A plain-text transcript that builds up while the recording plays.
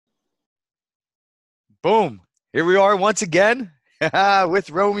Boom. Here we are once again with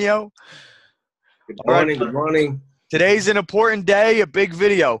Romeo. Good All right. morning. Good morning. Today's an important day, a big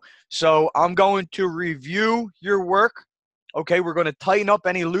video. So I'm going to review your work. Okay. We're going to tighten up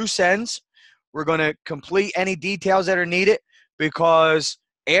any loose ends. We're going to complete any details that are needed because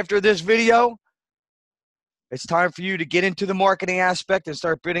after this video, it's time for you to get into the marketing aspect and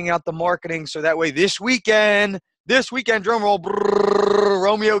start bidding out the marketing. So that way this weekend, drum roll, brrr,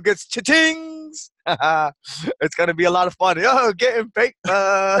 Romeo gets cha-tings. It's going to be a lot of fun. Oh, getting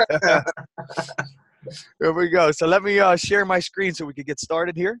paper. Here we go. So let me share my screen so we can get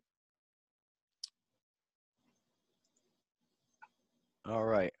started here. All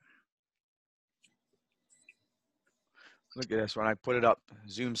right. Look at this. When I put it up,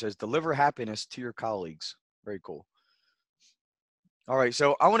 Zoom says, deliver happiness to your colleagues. Very cool. All right.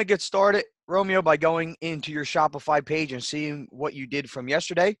 So I want to get started, Romeo, by going into your Shopify page and seeing what you did from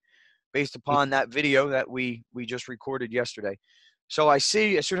yesterday based upon that video that we just recorded yesterday. So I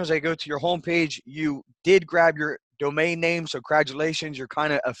see as soon as I go to your homepage, you did grab your domain name. So congratulations. You're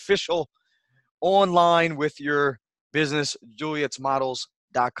kind of official online with your business,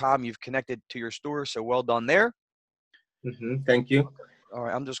 julietsmodels.com. You've connected to your store. So well done there. Thank you. All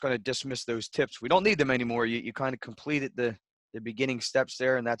right. I'm just going to dismiss those tips. We don't need them anymore. You kind of completed the beginning steps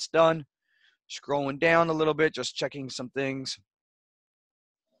there, and that's done. Scrolling down a little bit, just checking some things.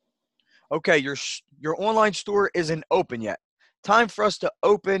 Okay, your online store isn't open yet. Time for us to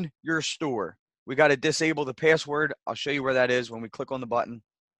open your store. We got to disable the password. I'll show you where that is when we click on the button.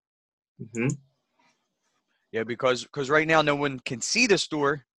 Yeah, because right now no one can see the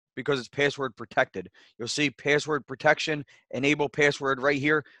store because it's password protected. You'll see password protection, enable password right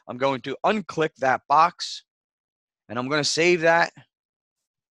here. I'm going to unclick that box, and I'm going to save that.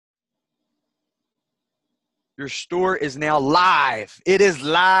 Your store is now live. It is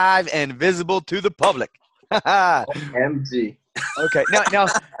live and visible to the public. MG. Okay. Now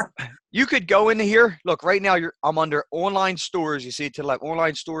you could go into here. Look, right now I'm under online stores. You see it to the left,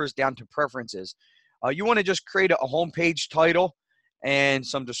 online stores down to preferences. You want to just create a homepage title and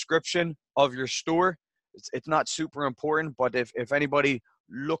some description of your store. It's not super important, but if anybody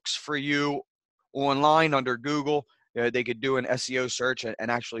looks for you online under Google, they could do an SEO search and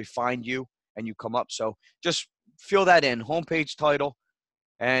actually find you and you come up. So just fill that in, homepage title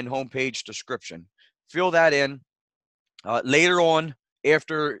and homepage description. Fill that in. Later on,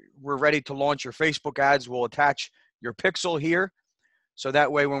 after we're ready to launch your Facebook ads, we'll attach your pixel here. So that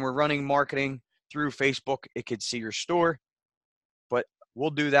way when we're running marketing through Facebook, it could see your store. But we'll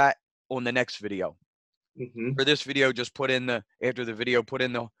do that on the next video. For this video, just put in after the video, put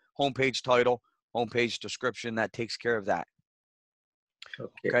in the homepage title, homepage description. That takes care of that.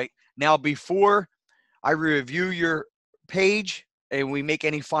 Okay. Now, before I review your page and we make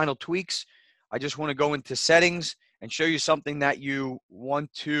any final tweaks, I just want to go into settings and show you something that you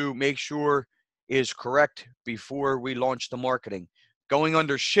want to make sure is correct before we launch the marketing. Going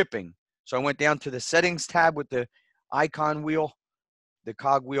under shipping. So I went down to the settings tab with the icon wheel, the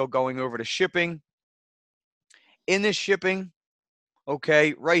cog wheel, going over to shipping. In this shipping,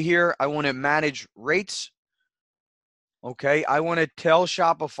 okay, right here, I want to manage rates. Okay, I want to tell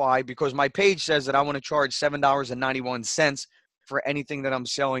Shopify, because my page says that I want to charge $7.91 for anything that I'm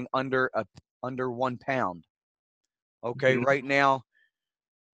selling under £1. Okay, right now,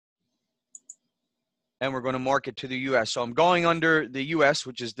 and we're going to mark it to the U.S. So I'm going under the U.S.,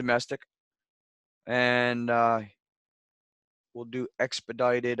 which is domestic, and we'll do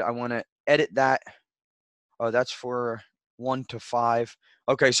expedited. I want to edit that. Oh, that's for 1 to 5.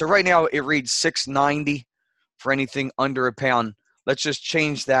 Okay, so right now it reads $6.90 for anything under £1. Let's just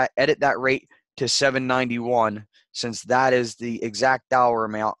change that, edit that rate to $7.91, since that is the exact dollar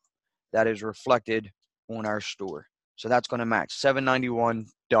amount that is reflected on our store. So that's going to match $7.91,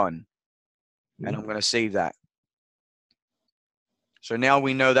 done. And I'm going to save that. So now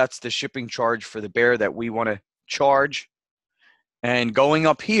we know that's the shipping charge for the bear that we want to charge. And going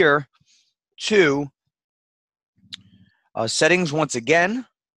up here to settings once again,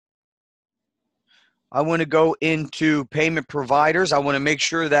 I want to go into payment providers. I want to make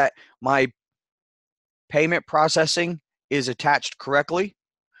sure that my payment processing is attached correctly.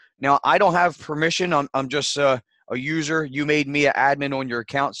 Now, I don't have permission. I'm just a user. You made me an admin on your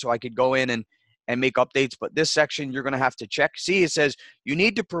account so I could go in and make updates. But this section, you're going to have to check. See, it says you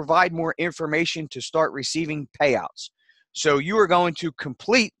need to provide more information to start receiving payouts. So you are going to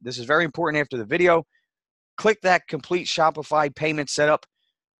complete, this is very important after the video, click that complete Shopify payment setup.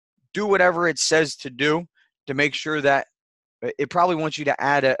 Do whatever it says to do to make sure that it probably wants you to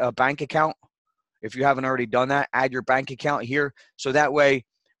add a bank account. If you haven't already done that, add your bank account here. So that way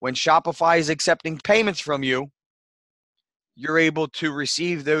when Shopify is accepting payments from you, you're able to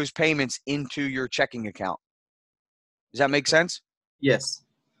receive those payments into your checking account. Does that make sense? Yes.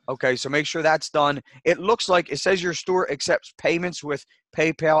 Okay, so make sure that's done. It looks like it says your store accepts payments with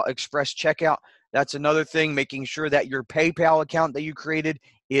PayPal Express Checkout. That's another thing, making sure that your PayPal account that you created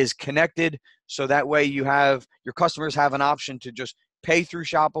is connected, so that way you have your customers have an option to just pay through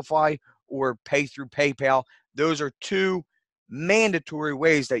Shopify or pay through PayPal. Those are two mandatory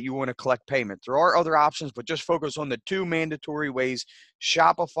ways that you want to collect payments. There are other options, but just focus on the two mandatory ways,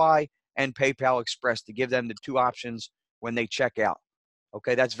 Shopify and PayPal Express, to give them the two options when they check out.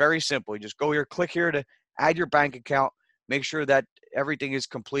 Okay, that's very simple. You just go here, click here to add your bank account, make sure that everything is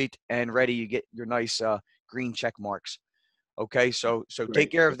complete and ready. You get your nice green check marks. Okay, so Great.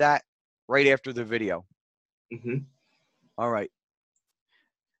 take care of that right after the video. Mm-hmm. All right.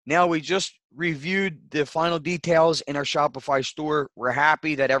 Now we just reviewed the final details in our Shopify store. We're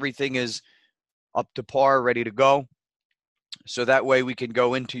happy that everything is up to par, ready to go. So that way we can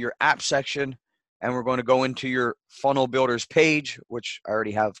go into your app section, and we're going to go into your funnel builders page, which I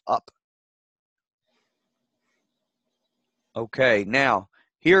already have up. Okay, now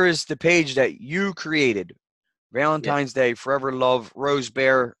here is the page that you created. Valentine's Day, Forever Love, Rose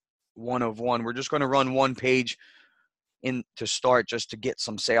Bear, 1 of 1. We're just going to run one page in to start, just to get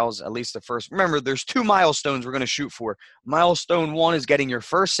some sales, at least the first. Remember, there's 2 milestones we're going to shoot for. Milestone 1 is getting your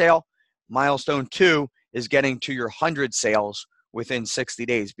first sale. Milestone 2 is getting to your 100 sales within 60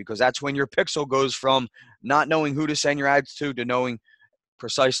 days, because that's when your pixel goes from not knowing who to send your ads to knowing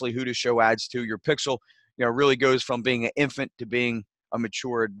precisely who to show ads to. Your pixel, really goes from being an infant to being a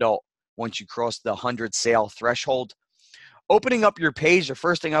mature adult once you cross the 100 sale threshold. Opening up your page, the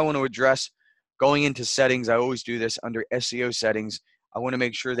first thing I want to address, going into settings, I always do this under SEO settings. I want to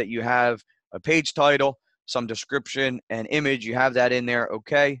make sure that you have a page title, some description, and image. You have that in there,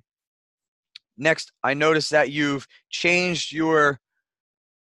 okay? Next, I noticed that you've changed your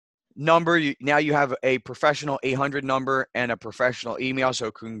number. Now you have a professional 800 number and a professional email,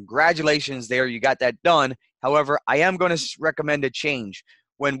 so congratulations there. You got that done. However, I am going to recommend a change.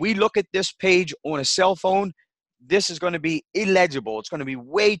 When we look at this page on a cell phone, this is going to be illegible. It's going to be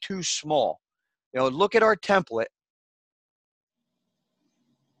way too small. Look at our template.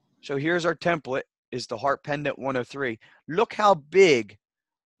 So here's our template, is the Heart Pendant 103. Look how big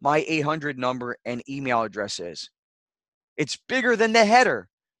my 800 number and email address is. It's bigger than the header,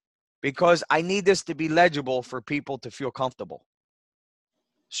 because I need this to be legible for people to feel comfortable.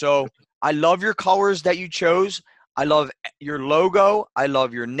 So I love your colors that you chose. I love your logo. I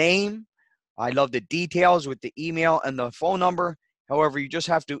love your name. I love the details with the email and the phone number. However, you just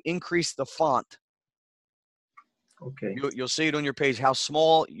have to increase the font. Okay. You'll see it on your page, how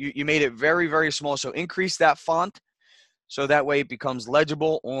small. You made it very, very small. So increase that font, so that way it becomes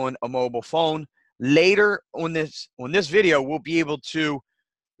legible on a mobile phone. Later on this video, we'll be able to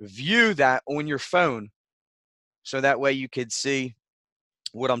view that on your phone, so that way you could see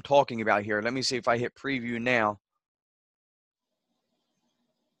what I'm talking about here. Let me see if I hit preview now.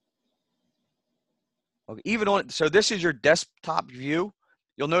 Okay, so this is your desktop view.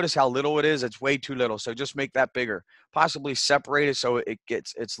 You'll notice how little it is. It's way too little. So just make that bigger. Possibly separate it so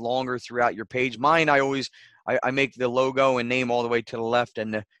it's longer throughout your page. Mine, I make the logo and name all the way to the left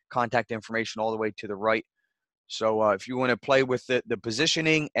and the contact information all the way to the right. So if you want to play with the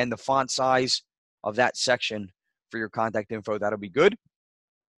positioning and the font size of that section for your contact info, that'll be good.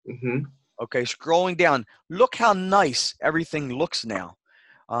 Mm-hmm. Okay, scrolling down. Look how nice everything looks now.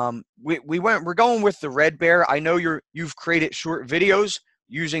 We're going with the Red Bear. I know you've created short videos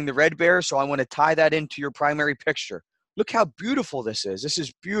using the Red Bear, so I want to tie that into your primary picture. Look how beautiful this is. This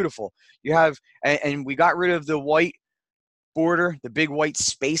is beautiful. You have, and we got rid of the white border, the big white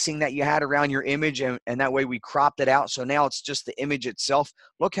spacing that you had around your image, and that way we cropped it out. So now it's just the image itself.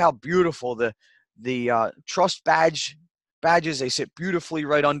 Look how beautiful the trust badges, they sit beautifully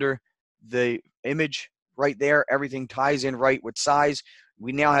right under the image right there. Everything ties in right with size.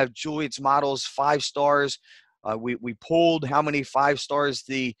 We now have Juliet's models 5 stars. We pulled how many 5 stars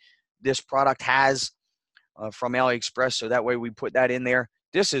this product has from AliExpress, so that way we put that in there.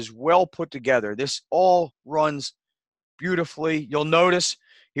 This is well put together. This all runs beautifully. You'll notice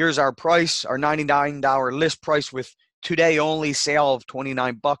here's our price, our $99 list price with today only sale of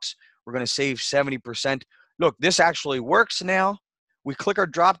 $29. We're going to save 70%. Look, this actually works now. We click our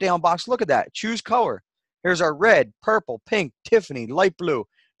drop down box. Look at that. Choose color. Here's our red, purple, pink, Tiffany, light blue.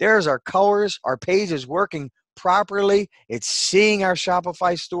 There's our colors. Our page is working properly. It's seeing our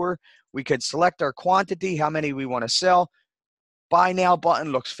Shopify store. We could select our quantity, how many we want to sell. Buy now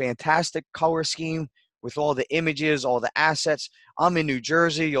button looks fantastic. Color scheme. with all the images, all the assets. I'm in New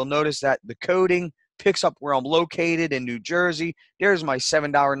Jersey. You'll notice that the coding picks up where I'm located in New Jersey. There's my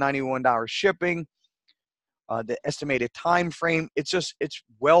 $7.91 shipping. The estimated time frame. It's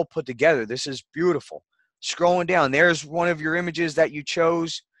well put together. This is beautiful. Scrolling down, there's one of your images that you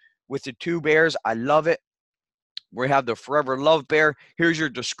chose with the two bears. I love it. We have the Forever Love Bear. Here's your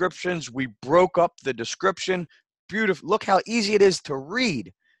descriptions. We broke up the description. Beautiful. Look how easy it is to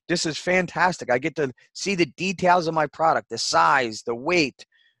read. This is fantastic. I get to see the details of my product, the size, the weight.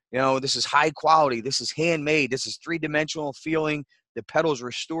 This is high quality. This is handmade. This is three-dimensional feeling. The petals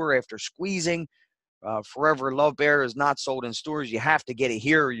restore after squeezing. Forever Love Bear is not sold in stores. You have to get it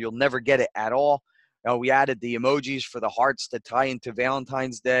here or you'll never get it at all. We added the emojis for the hearts to tie into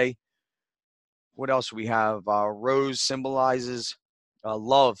Valentine's Day. What else we have? Rose symbolizes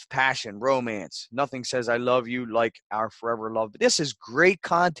love, passion, romance. Nothing says I love you like our Forever Love. But this is great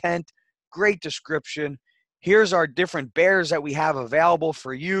content, great description. Here's our different bears that we have available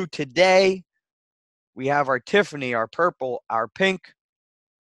for you today. We have our Tiffany, our purple, our pink,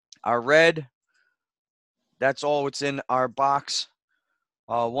 our red. That's all what's in our box.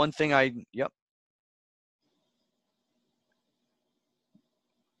 One thing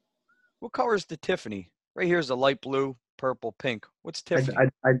What color is the Tiffany? Right here is the light blue, purple, pink. What's Tiffany?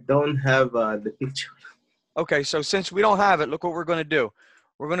 I don't have the picture. Okay, so since we don't have it, look what we're going to do.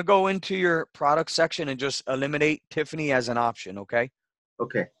 We're going to go into your product section and just eliminate Tiffany as an option, okay?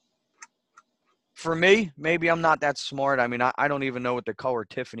 Okay. For me, maybe I'm not that smart. I mean, I don't even know what the color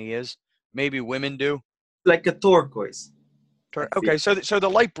Tiffany is. Maybe women do. Like a turquoise. Okay, so the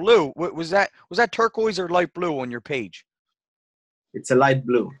light blue, was that turquoise or light blue on your page? It's a light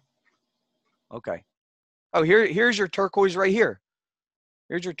blue. Okay. Oh, here's your turquoise right here.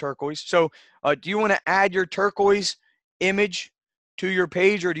 Here's your turquoise. So do you want to add your turquoise image to your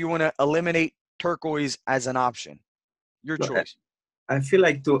page, or do you want to eliminate turquoise as an option? Your choice. I feel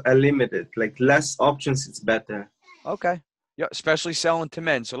like to eliminate it, like less options, it's better. Okay. Yeah, especially selling to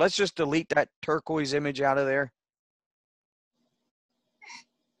men. So let's just delete that turquoise image out of there.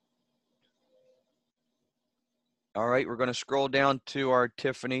 All right, we're going to scroll down to our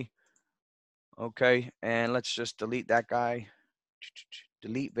Tiffany. Okay, and let's just delete that guy.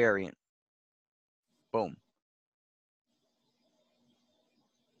 Delete variant. Boom.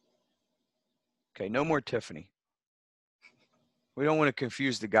 Okay, no more Tiffany. We don't want to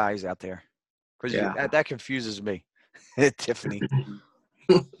confuse the guys out there, because that confuses me. Tiffany.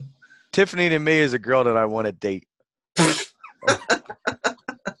 Tiffany to me is a girl that I want to date.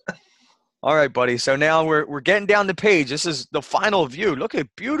 All right, buddy. So now we're getting down the page. This is the final view. Look at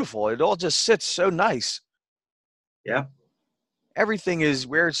beautiful. It all just sits so nice. Yeah. Everything is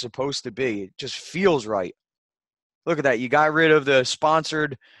where it's supposed to be. It just feels right. Look at that. You got rid of the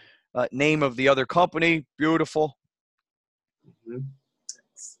sponsored name of the other company. Beautiful. Mm-hmm.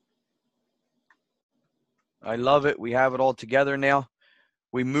 I love it. We have it all together now.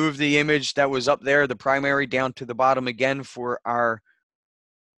 We moved the image that was up there, the primary, down to the bottom again for our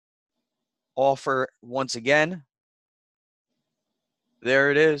offer once again. There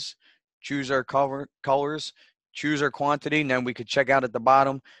it is. Choose our colors, choose our quantity, and then we could check out at the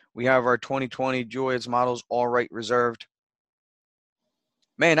bottom. We have our 2020 Joyous models all right reserved.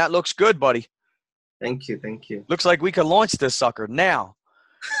 Man, that looks good, buddy. Thank you. Thank you. Looks like we could launch this sucker now.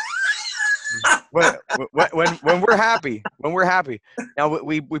 when we're happy. When we're happy. Now,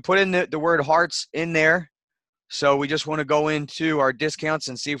 we put in the word hearts in there. So we just want to go into our discounts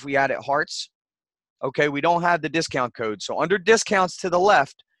and see if we added hearts. Okay, we don't have the discount code. So under discounts to the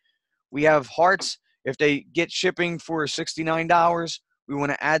left, we have hearts. If they get shipping for $69, we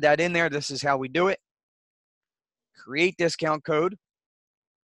want to add that in there. This is how we do it. Create discount code.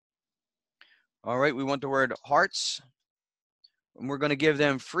 All right, we want the word hearts. And we're going to give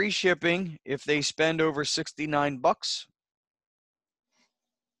them free shipping if they spend over $69.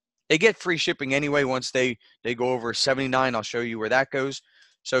 They get free shipping anyway once they go over $79. I'll show you where that goes.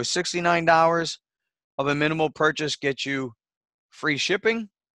 So $69 of a minimal purchase gets you free shipping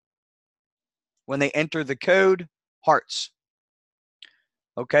when they enter the code hearts.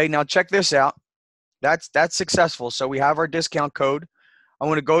 Okay, now check this out. That's successful. So we have our discount code. I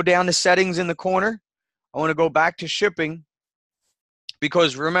want to go down to settings in the corner. I want to go back to shipping,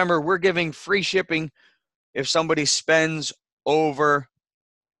 because remember, we're giving free shipping if somebody spends over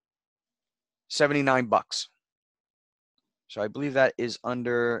 $79. So I believe that is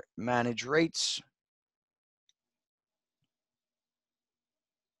under manage rates.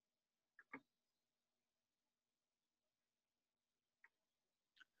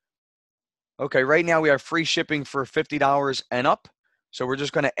 Okay, right now we have free shipping for $50 and up. So we're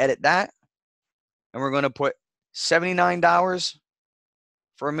just going to edit that. And we're going to put $79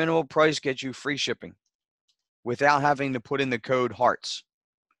 for a minimal price, get you free shipping without having to put in the code HEARTS.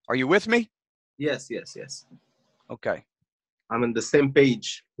 Are you with me? Yes, yes, yes. Okay. I'm on the same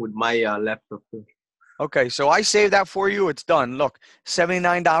page with my laptop too. Okay, so I saved that for you. It's done. Look,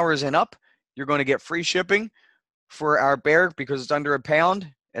 $79 and up, you're going to get free shipping for our bear because it's under a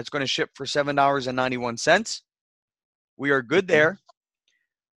pound. It's going to ship for $7.91. We are good there.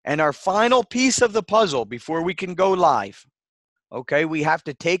 And our final piece of the puzzle before we can go live, okay, we have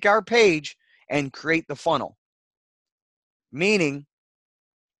to take our page and create the funnel, meaning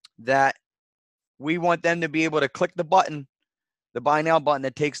that we want them to be able to click the button, the buy now button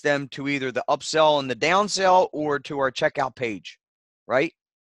that takes them to either the upsell and the downsell or to our checkout page, right?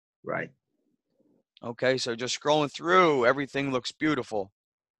 Right. Okay, so just scrolling through, everything looks beautiful.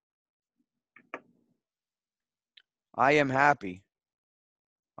 I am happy.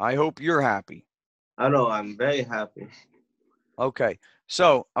 I hope you're happy. I know, I'm very happy. Okay,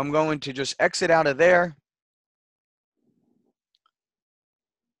 so I'm going to just exit out of there.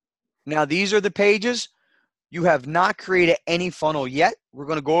 Now, these are the pages. You have not created any funnel yet. We're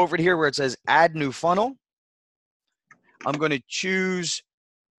going to go over to here where it says add new funnel. I'm going to choose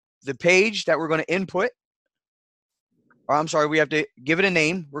the page that we're going to input. Or I'm sorry, we have to give it a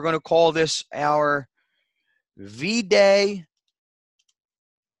name. We're going to call this our V-Day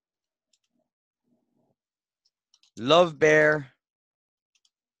Love Bear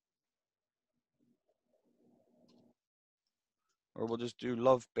or we'll just do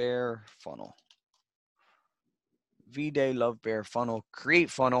Love Bear Funnel. V-Day Love Bear Funnel, create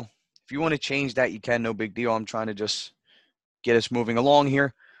funnel. If you want to change that, you can, no big deal. I'm trying to just get us moving along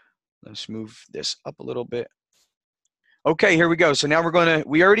here. Let's move this up a little bit. Okay, here we go. So now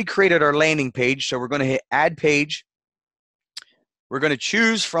we already created our landing page. So we're going to hit add page. We're going to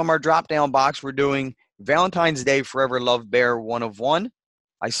choose from our drop-down box. We're doing Valentine's Day Forever Love Bear 1 of 1.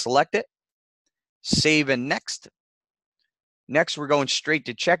 I select it, save and next. Next, we're going straight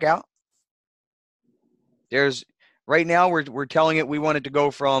to checkout. Right now, we're telling it we want it to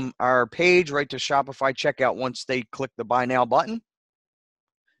go from our page right to Shopify checkout once they click the buy now button.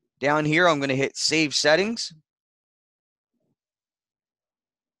 Down here, I'm going to hit save settings.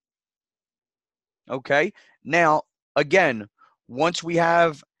 Okay. Now, again, once we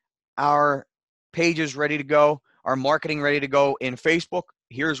have our pages ready to go, our marketing ready to go in Facebook,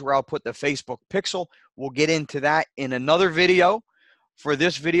 here's where I'll put the Facebook pixel. We'll get into that in another video. For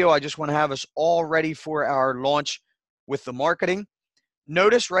this video, I just want to have us all ready for our launch with the marketing.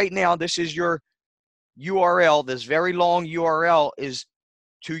 Notice right now, this is your URL. This very long URL is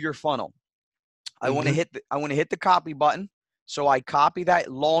to your funnel. I want to hit the copy button. So I copy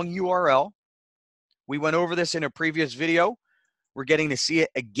that long URL. We went over this in a previous video. We're getting to see it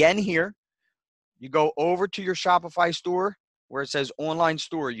again here. You go over to your Shopify store where it says online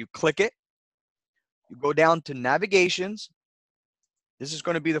store. You click it. You go down to navigations. This is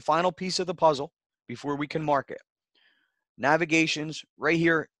going to be the final piece of the puzzle before we can mark it. Navigations, right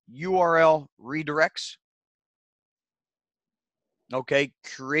here, URL redirects. Okay,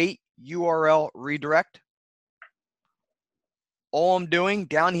 create URL redirect. All I'm doing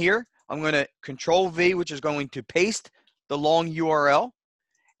down here, I'm going to Control V, which is going to paste the long URL.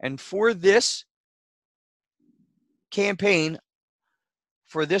 And for this campaign,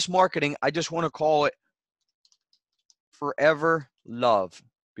 for this marketing, I just want to call it Forever Love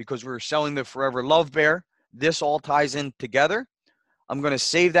because we're selling the Forever Love Bear. This all ties in together. I'm going to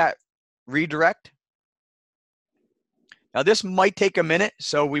save that redirect. Now, this might take a minute,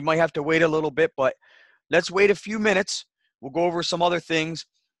 so we might have to wait a little bit, but let's wait a few minutes. We'll go over some other things,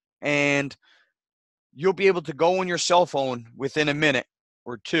 and you'll be able to go on your cell phone within a minute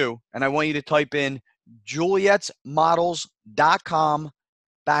or two, and I want you to type in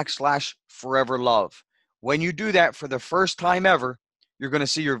julietsmodels.com/foreverlove. When you do that for the first time ever, you're going to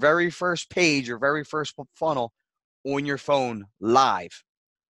see your very first page, your very first funnel on your phone live.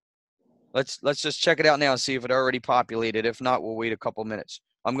 Let's just check it out now and see if it already populated. If not, we'll wait a couple minutes.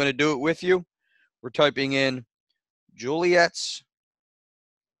 I'm going to do it with you. We're typing in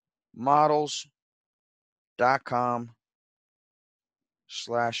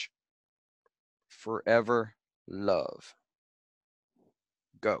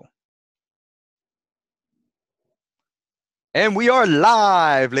Go. And we are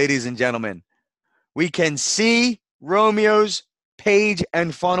live, ladies and gentlemen. We can see Romeo's page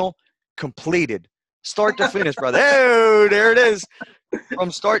and funnel completed. Start to finish, brother. Oh, there it is.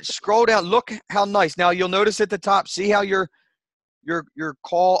 From start, scroll down. Look how nice. Now, you'll notice at the top, see how your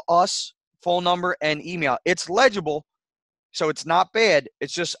call us phone number and email. It's legible, So it's not bad.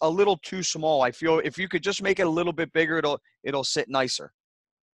 It's just a little too small. I feel if you could just make it a little bit bigger, it'll sit nicer.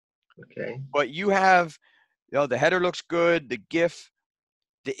 Okay. But you have, the header looks good, the GIF,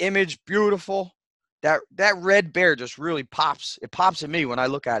 the image, beautiful. That red bear just really pops. It pops at me when I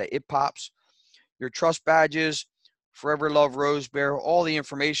look at it. It pops. Your trust badges, Forever Love Rose Bear, all the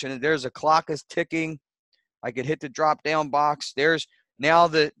information. And there's a clock is ticking. I could hit the drop down box. There's now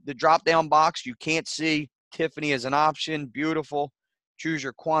the drop down box. You can't see Tiffany as an option. Beautiful. Choose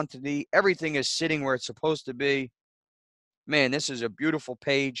your quantity. Everything is sitting where it's supposed to be. Man, this is a beautiful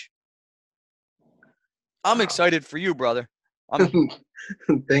page. I'm Wow. excited for you, brother.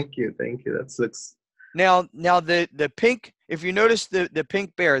 Thank you. That looks. Now the pink, if you notice the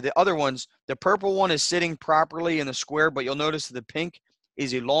pink bear, the other ones, the purple one is sitting properly in the square, but you'll notice the pink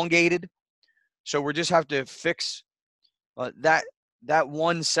is elongated. So we just have to fix that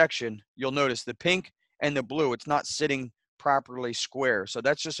one section. You'll notice the pink and the blue, it's not sitting properly square. So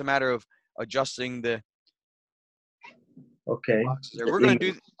that's just a matter of adjusting the Okay. boxes there. We're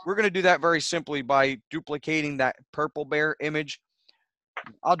gonna do that very simply by duplicating that purple bear image.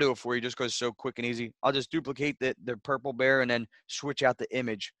 I'll do it for you just because it's so quick and easy. I'll just duplicate the purple bear and then switch out the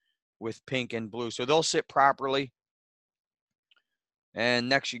image with pink and blue. So they'll sit properly. And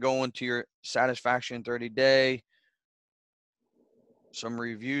next you go into your satisfaction 30-day. Some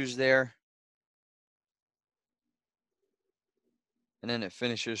reviews there. And then it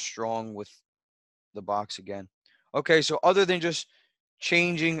finishes strong with the box again. Okay, so other than just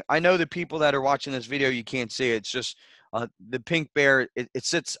changing, I know the people that are watching this video, you can't see it. It's just the pink bear, it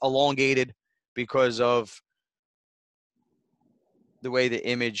sits elongated because of the way the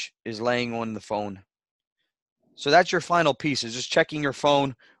image is laying on the phone. So that's your final piece, is just checking your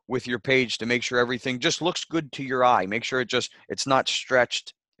phone with your page to make sure everything just looks good to your eye. Make sure it's not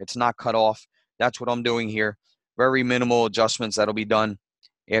stretched, it's not cut off. That's what I'm doing here. Very minimal adjustments that'll be done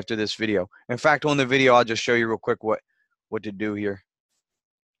after this video. In fact, on the video, I'll just show you real quick what to do here.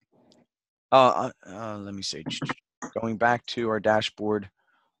 Let me see. Going back to our dashboard,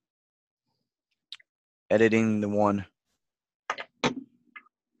 editing the one.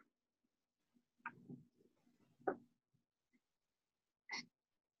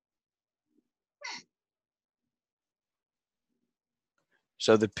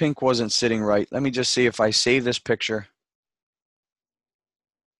 So the pink wasn't sitting right. Let me just see if I save this picture.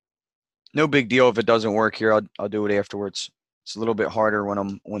 No big deal if it doesn't work here. I'll do it afterwards. It's a little bit harder when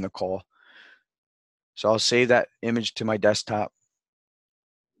I'm on the call. So I'll save that image to my desktop.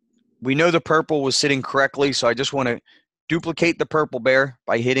 We know the purple was sitting correctly, so I just want to duplicate the purple bear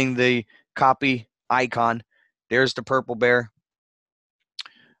by hitting the copy icon. There's the purple bear.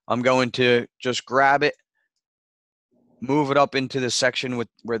 I'm going to just grab it, move it up into the section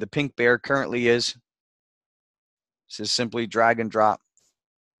where the pink bear currently is. This is simply drag and drop.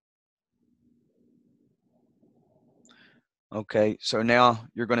 Okay, so now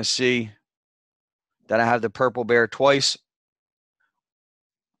you're going to see that I have the purple bear twice.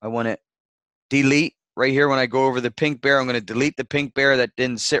 I want to delete right here when I go over the pink bear. I'm going to delete the pink bear that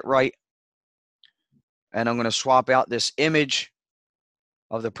didn't sit right. And I'm going to swap out this image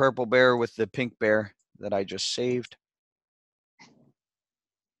of the purple bear with the pink bear that I just saved.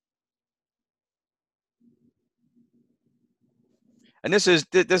 And this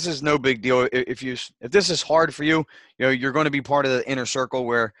is no big deal. If this is hard for you, you're going to be part of the inner circle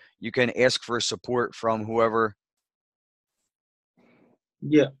where you can ask for support from whoever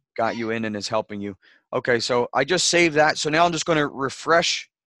got you in and is helping you. Okay, so I just saved that. So now I'm just going to refresh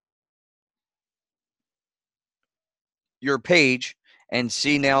your page and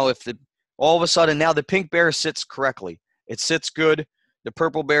see now if all of a sudden now the pink bear sits correctly. It sits good. The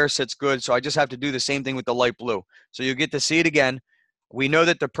purple bear sits good. So I just have to do the same thing with the light blue. So you get to see it again. We know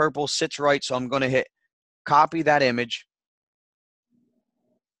that the purple sits right, so I'm going to hit copy that image.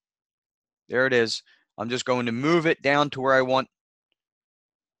 There it is. I'm just going to move it down to where I want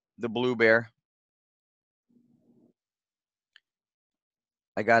the blue bear.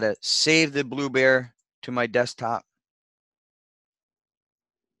 I got to save the blue bear to my desktop.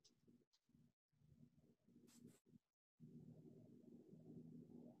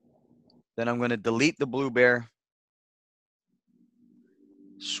 Then I'm going to delete the blue bear.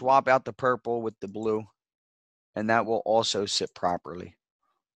 Swap out the purple with the blue, and that will also sit properly.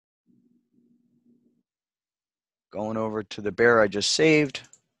 Going over to the bear I just saved,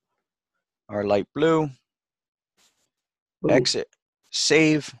 our light blue. Exit,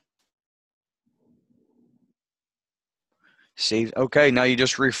 save. Save. Okay, now you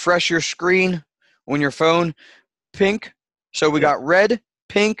just refresh your screen on your phone. Pink. So we got red,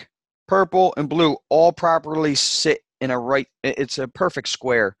 pink, purple, and blue all properly sit it's a perfect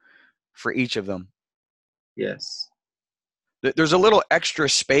square for each of them. Yes. There's a little extra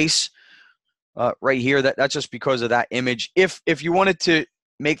space right here. That's just because of that image. If you wanted to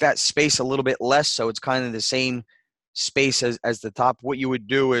make that space a little bit less, so it's kind of the same space as the top, what you would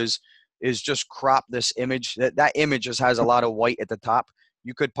do is just crop this image. That image just has a lot of white at the top.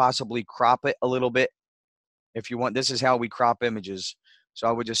 You could possibly crop it a little bit if you want. This is how we crop images. So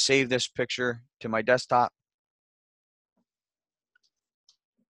I would just save this picture to my desktop.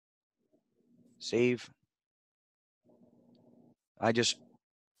 Save. I just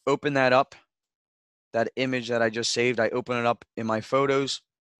open that up. That image that I just saved, I open it up in my photos.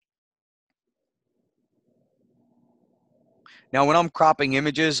 Now, when I'm cropping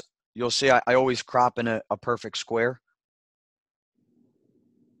images, you'll see I always crop in a perfect square.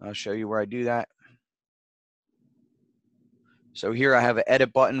 I'll show you where I do that. So here I have an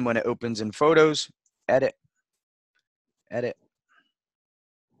edit button when it opens in photos. Edit. Edit.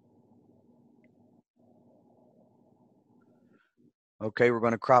 Okay, we're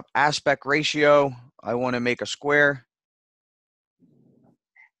going to crop aspect ratio. I want to make a square.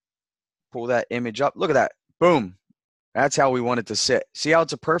 Pull that image up. Look at that. Boom. That's how we want it to sit. See how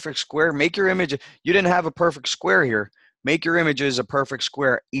it's a perfect square? Make your image. You didn't have a perfect square here. Make your images a perfect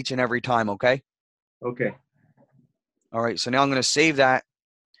square each and every time, okay? Okay. All right, so now I'm going to save that.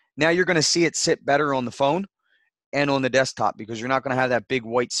 Now you're going to see it sit better on the phone and on the desktop because you're not going to have that big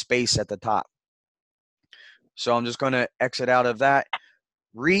white space at the top. So I'm just going to exit out of that.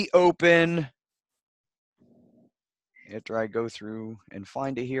 Reopen. After I go through and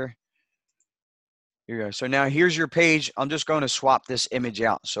find it here. Here you go. So now here's your page. I'm just going to swap this image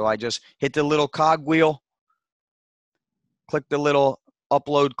out. So I just hit the little cog wheel, click the little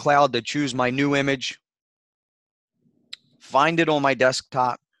upload cloud to choose my new image, find it on my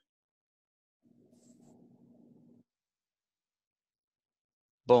desktop.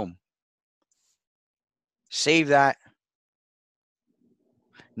 Boom. Save that.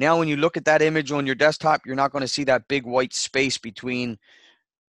 Now when you look at that image on your desktop, you're not going to see that big white space between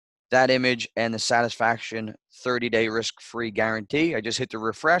that image and the Satisfaction 30-day risk-free guarantee. I just hit the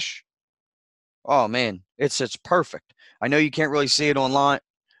refresh. Oh man, it sits perfect. I know you can't really see it online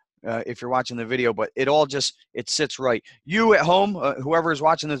if you're watching the video, but it sits right. You at home, whoever is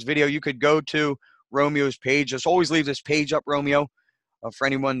watching this video, you could go to Romeo's page. Just always leave this page up, Romeo, for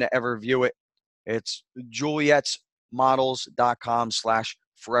anyone to ever view it. It's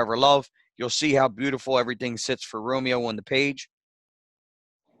julietsmodels.com/foreverlove. You'll see how beautiful everything sits for Romeo on the page.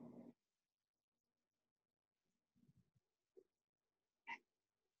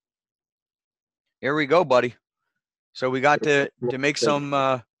 Here we go, buddy. So we got to make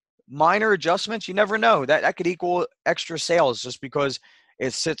some minor adjustments. You never know. That could equal extra sales just because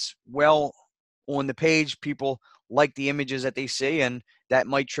it sits well on the page. People like the images that they see, and that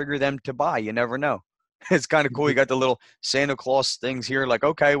might trigger them to buy. You never know. It's kind of cool. You got the little Santa Claus things here. Like,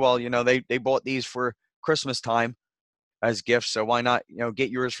 okay, well, they bought these for Christmas time as gifts. So why not, get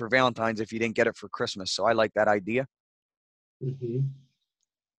yours for Valentine's if you didn't get it for Christmas? So I like that idea. Mm-hmm.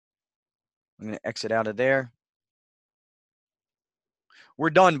 I'm going to exit out of there. We're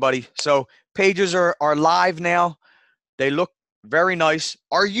done, buddy. So pages are live now. They look very nice.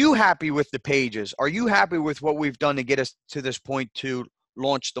 Are you happy with the pages? Are you happy with what we've done to get us to this point to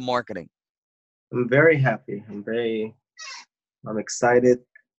launch the marketing? I'm very happy. I'm excited.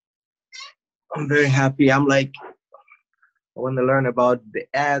 I'm very happy. I'm like, I want to learn about the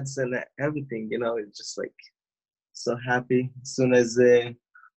ads and everything, it's just like so happy. As soon as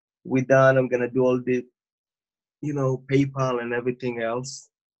we're done, I'm going to do all the, PayPal and everything else.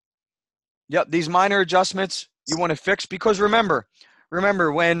 Yep. These minor adjustments you want to fix because remember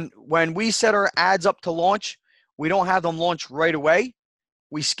when we set our ads up to launch, we don't have them launch right away.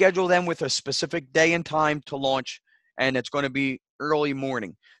 We schedule them with a specific day and time to launch, and it's going to be early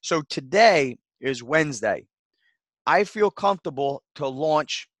morning. So today is Wednesday. I feel comfortable to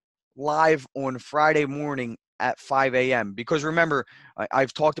launch live on Friday morning at 5 a.m. because remember,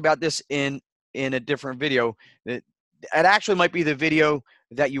 I've talked about this in a different video. It actually might be the video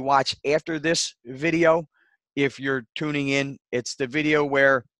that you watch after this video. If you're tuning in, it's the video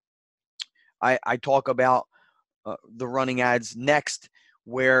where I talk about the running ads next,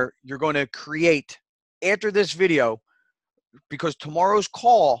 where you're going to create after this video, because tomorrow's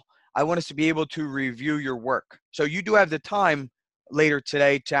call, I want us to be able to review your work. So you do have the time later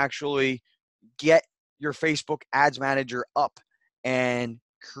today to actually get your Facebook ads manager up and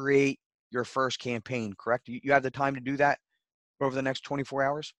create your first campaign, correct? You have the time to do that over the next 24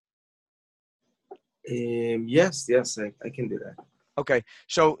 hours? Yes, I can do that. Okay.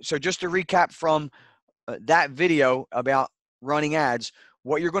 So just to recap from that video about running ads,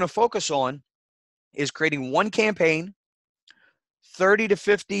 what you're going to focus on is creating one campaign, 30 to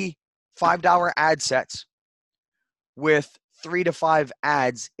 50 $5 ad sets with 3 to 5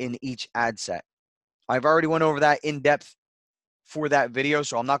 ads in each ad set. I've already went over that in depth for that video,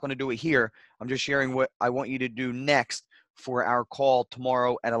 so I'm not going to do it here. I'm just sharing what I want you to do next for our call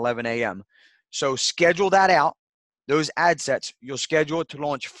tomorrow at 11 a.m. So schedule that out. Those ad sets, you'll schedule it to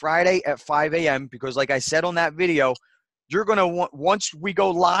launch Friday at 5 a.m. because like I said on that video, you're going to want, once we go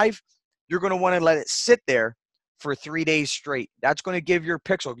live, you're going to want to let it sit there for 3 days straight. That's going to give your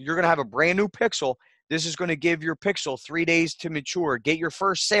pixel, you're going to have a brand new pixel. This is going to give your pixel 3 days to mature, get your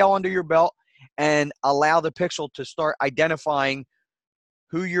first sale under your belt, and allow the pixel to start identifying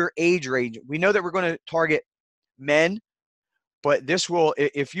who your age range. We know that we're going to target men, but this will,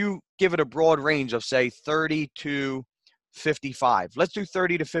 if you give it a broad range of say 30 to 55, let's do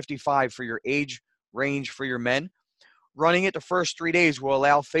 30 to 55 for your age range for your men. Running it the first 3 days will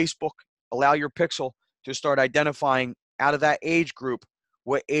allow Facebook, allow your pixel to start identifying out of that age group,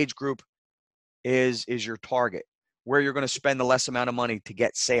 what age group is your target, where you're going to spend the less amount of money to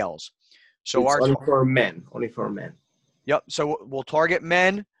get sales. So it's only for men, only for men. Yep. So we'll target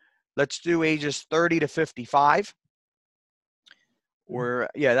men. Let's do ages 30 to 55. Or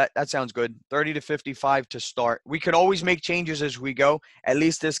yeah, that sounds good. 30 to 55 to start. We could always make changes as we go. At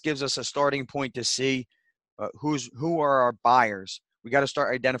least this gives us a starting point to see who are our buyers. We got to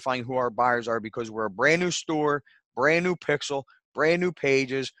start identifying who our buyers are because we're a brand new store, brand new pixel, brand new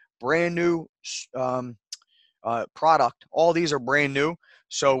pages, brand new product. All these are brand new.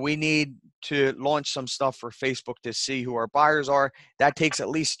 So we need to launch some stuff for Facebook to see who our buyers are. That takes at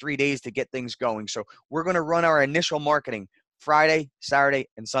least 3 days to get things going. So we're going to run our initial marketing Friday, Saturday,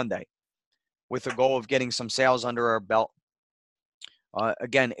 and Sunday with the goal of getting some sales under our belt.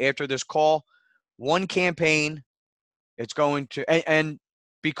 Again, after this call, one campaign, it's going to, and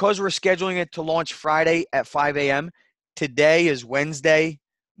because we're scheduling it to launch Friday at 5 a.m., today is Wednesday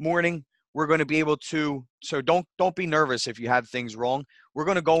morning. We're going to be able to, so don't be nervous if you have things wrong. We're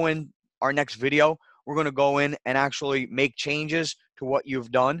going to go in our next video. We're going to go in and actually make changes to what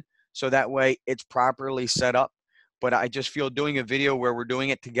you've done so that way it's properly set up. But I just feel doing a video where we're doing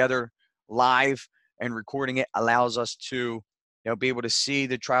it together live and recording it allows us to be able to see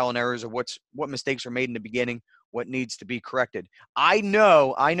the trial and errors of what mistakes are made in the beginning, what needs to be corrected. I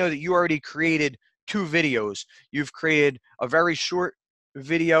know that you already created 2 videos. You've created a very short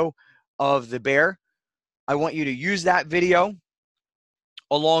video of the bear. I want you to use that video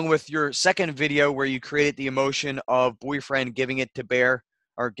along with your second video where you created the emotion of boyfriend giving it to bear,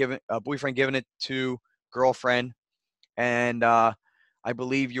 or boyfriend giving it to girlfriend. And I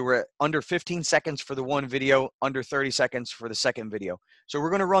believe you were under 15 seconds for the one video, under 30 seconds for the second video. So we're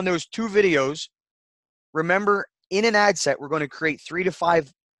going to run those 2 videos. Remember, in an ad set, we're going to create 3 to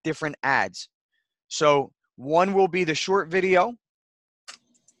 5 different ads. So one will be the short video.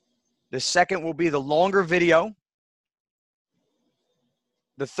 The second will be the longer video.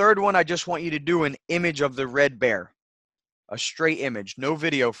 The third one, I just want you to do an image of the red bear, a straight image, no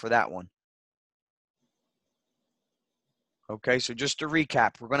video for that one. Okay, so just to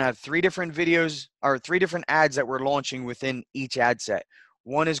recap, we're going to have 3 different videos, or 3 different ads that we're launching within each ad set.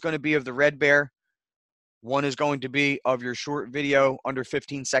 One is going to be of the red bear. One is going to be of your short video under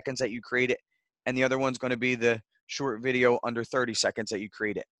 15 seconds that you create it. And the other one's going to be the short video under 30 seconds that you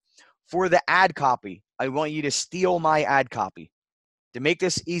create it. For the ad copy, I want you to steal my ad copy. To make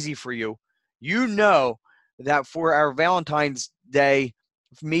this easy for you, you know that for our Valentine's Day,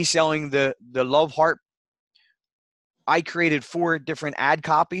 me selling the love heart, I created 4 different ad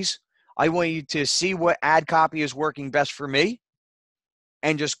copies. I want you to see what ad copy is working best for me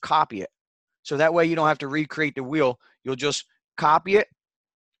and just copy it. So that way you don't have to recreate the wheel. You'll just copy it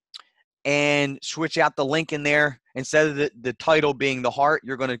and switch out the link in there. Instead of the title being the heart,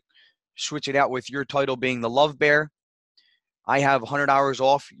 you're going to switch it out with your title being the love bear. I have $100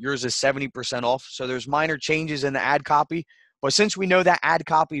 off. Yours is 70% off. So there's minor changes in the ad copy. But since we know that ad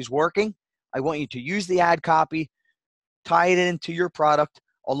copy is working, I want you to use the ad copy, tie it into your product,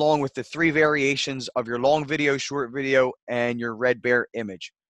 along with the 3 variations of your long video, short video, and your red bear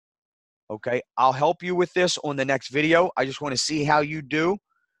image. Okay, I'll help you with this on the next video. I just want to see how you do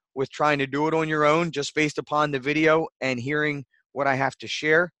with trying to do it on your own, just based upon the video and hearing what I have to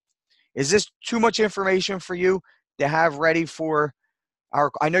share. Is this too much information for you to have ready for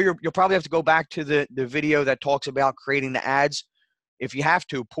our, I know you'll probably have to go back to the video that talks about creating the ads. If you have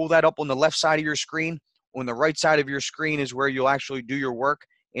to, pull that up on the left side of your screen. On the right side of your screen is where you'll actually do your work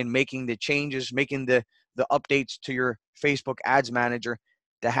in making the changes, making the updates to your Facebook Ads Manager.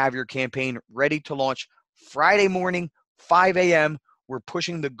 to have your campaign ready to launch Friday morning, 5 a.m. We're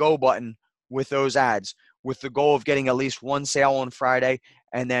pushing the go button with those ads, with the goal of getting at least one sale on Friday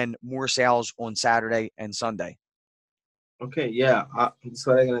and then more sales on Saturday and Sunday. Okay, yeah, that's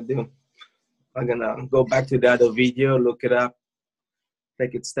what I'm gonna do. I'm gonna go back to the other video, look it up,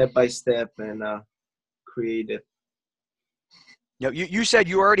 take it step by step, and create it. You said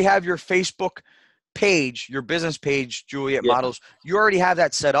you already have your Facebook page, your business page, Juliet Yeah. Models. You already have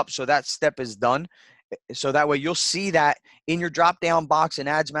that set up, so that step is done. So that way you'll see that in your drop-down box in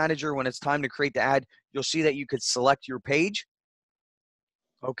Ads Manager when it's time to create the ad, you'll see that you could select your page.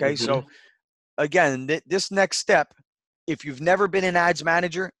 Okay, so again, this next step, if you've never been in Ads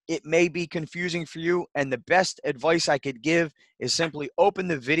Manager, it may be confusing for you, and the best advice I could give is simply open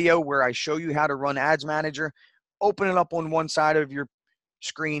the video where I show you how to run Ads Manager, open it up on one side of your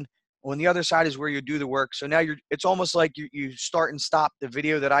screen. On the other side is where you do the work. So now it's almost like you start and stop the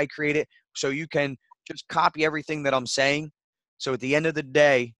video that I created, so you can just copy everything that I'm saying. So at the end of the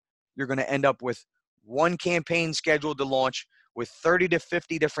day, you're going to end up with one campaign scheduled to launch with 30 to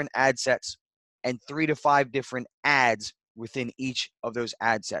 50 different ad sets and 3 to 5 different ads within each of those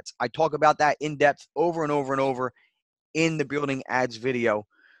ad sets. I talk about that in depth over and over and over in the Building Ads video.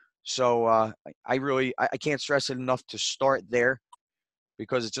 So I can't stress it enough to start there,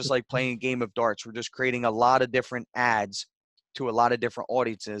 because it's just like playing a game of darts. We're just creating a lot of different ads to a lot of different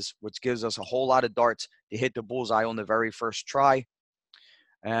audiences, which gives us a whole lot of darts to hit the bullseye on the very first try.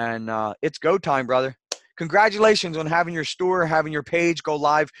 And it's go time, brother. Congratulations on having your store, having your page go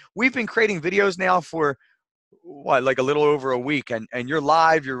live. We've been creating videos now for like a little over a week, and you're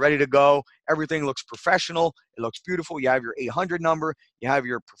live, you're ready to go. Everything looks professional. It looks beautiful. You have your 800 number, you have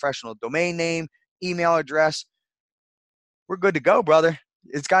your professional domain name, email address. We're good to go, brother.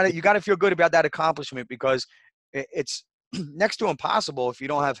 You got to feel good about that accomplishment, because it's next to impossible if you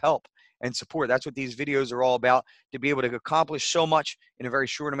don't have help and support. That's what these videos are all about, to be able to accomplish so much in a very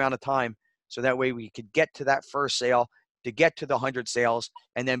short amount of time. So that way we could get to that first sale, to get to the 100 sales,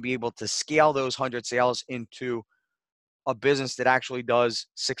 and then be able to scale those 100 sales into a business that actually does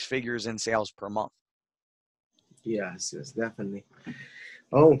 6 figures in sales per month. Yes, definitely.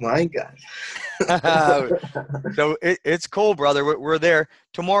 Oh my God. So it's cool, brother. We're there.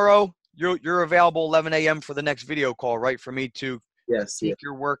 Tomorrow, you're available 11 a.m. for the next video call, right? For me to take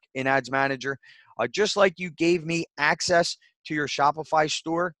your work in Ads Manager. Just like you gave me access to your Shopify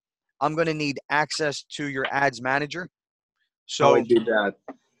store, I'm going to need access to your Ads Manager. So how I do that?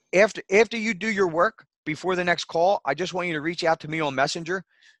 After you do your work, before the next call, I just want you to reach out to me on Messenger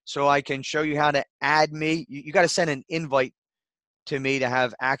so I can show you how to add me. You got to send an invite to me to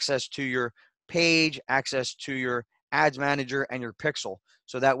have access to your page, access to your Ads Manager and your pixel.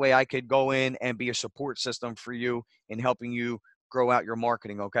 So that way I could go in and be a support system for you in helping you grow out your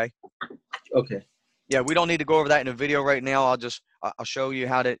marketing. Okay. Okay. Yeah. We don't need to go over that in a video right now. I'll show you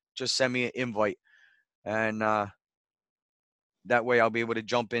how to just send me an invite, and that way I'll be able to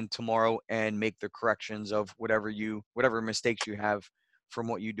jump in tomorrow and make the corrections of whatever mistakes you have from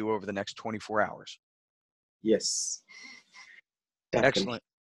what you do over the next 24 hours. Yes. Definitely.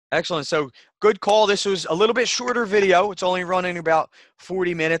 Excellent. So good call. This was a little bit shorter video. It's only running about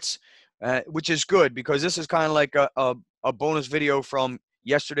 40 minutes, which is good, because this is kind of like a bonus video from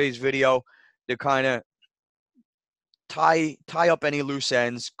yesterday's video to kind of tie up any loose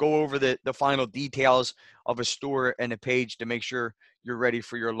ends, go over the final details of a store and a page to make sure you're ready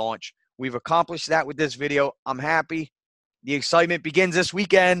for your launch. We've accomplished that with this video. I'm happy. The excitement begins this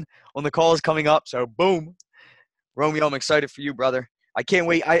weekend on the calls coming up. So boom, Romeo, I'm excited for you, brother. I can't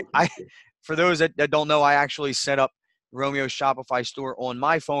wait. For those that don't know, I actually set up Romeo's Shopify store on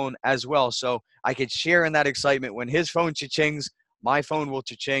my phone as well, so I could share in that excitement. When his phone cha-chings, my phone will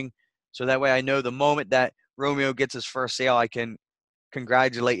cha-ching, so that way I know the moment that Romeo gets his first sale, I can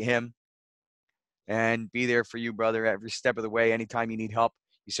congratulate him and be there for you, brother, every step of the way. Anytime you need help,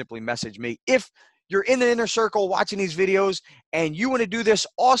 you simply message me. If you're in the inner circle watching these videos and you want to do this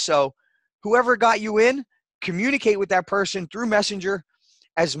also, whoever got you in, communicate with that person through Messenger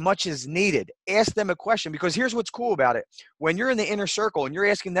as much as needed. Ask them a question, because here's what's cool about it. When you're in the inner circle and you're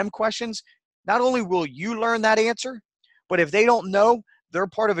asking them questions, not only will you learn that answer, but if they don't know, they're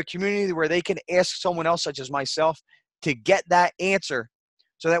part of a community where they can ask someone else, such as myself, to get that answer.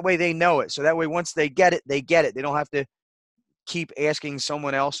 So that way they know it. So that way once they get it, they get it. They don't have to keep asking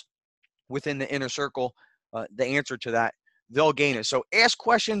someone else within the inner circle the answer to that. They'll gain it. So ask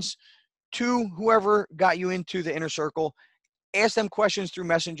questions to whoever got you into the inner circle. Ask them questions through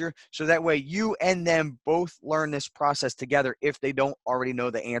Messenger, so that way you and them both learn this process together if they don't already know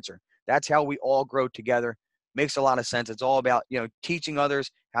the answer. That's how we all grow together. makes a lot of sense. It's all about, teaching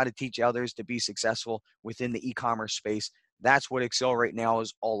others how to teach others to be successful within the e-commerce space. That's what Excel right now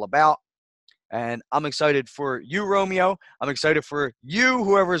is all about. And I'm excited for you, Romeo. I'm excited for you,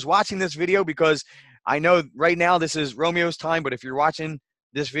 whoever is watching this video, because I know right now this is Romeo's time, but if you're watching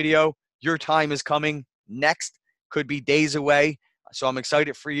this video, your time is coming next, could be days away. So I'm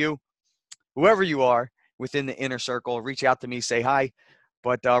excited for you. Whoever you are within the inner circle, reach out to me, say hi.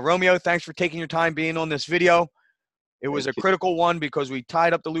 But Romeo, thanks for taking your time being on this video. It was a Thank you. critical one because we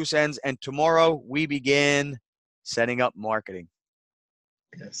tied up the loose ends, and tomorrow we begin setting up marketing.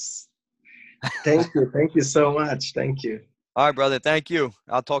 Yes. Thank you. Thank you so much. Thank you. All right, brother. Thank you.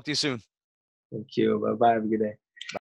 I'll talk to you soon. Thank you. Bye bye. Have a good day.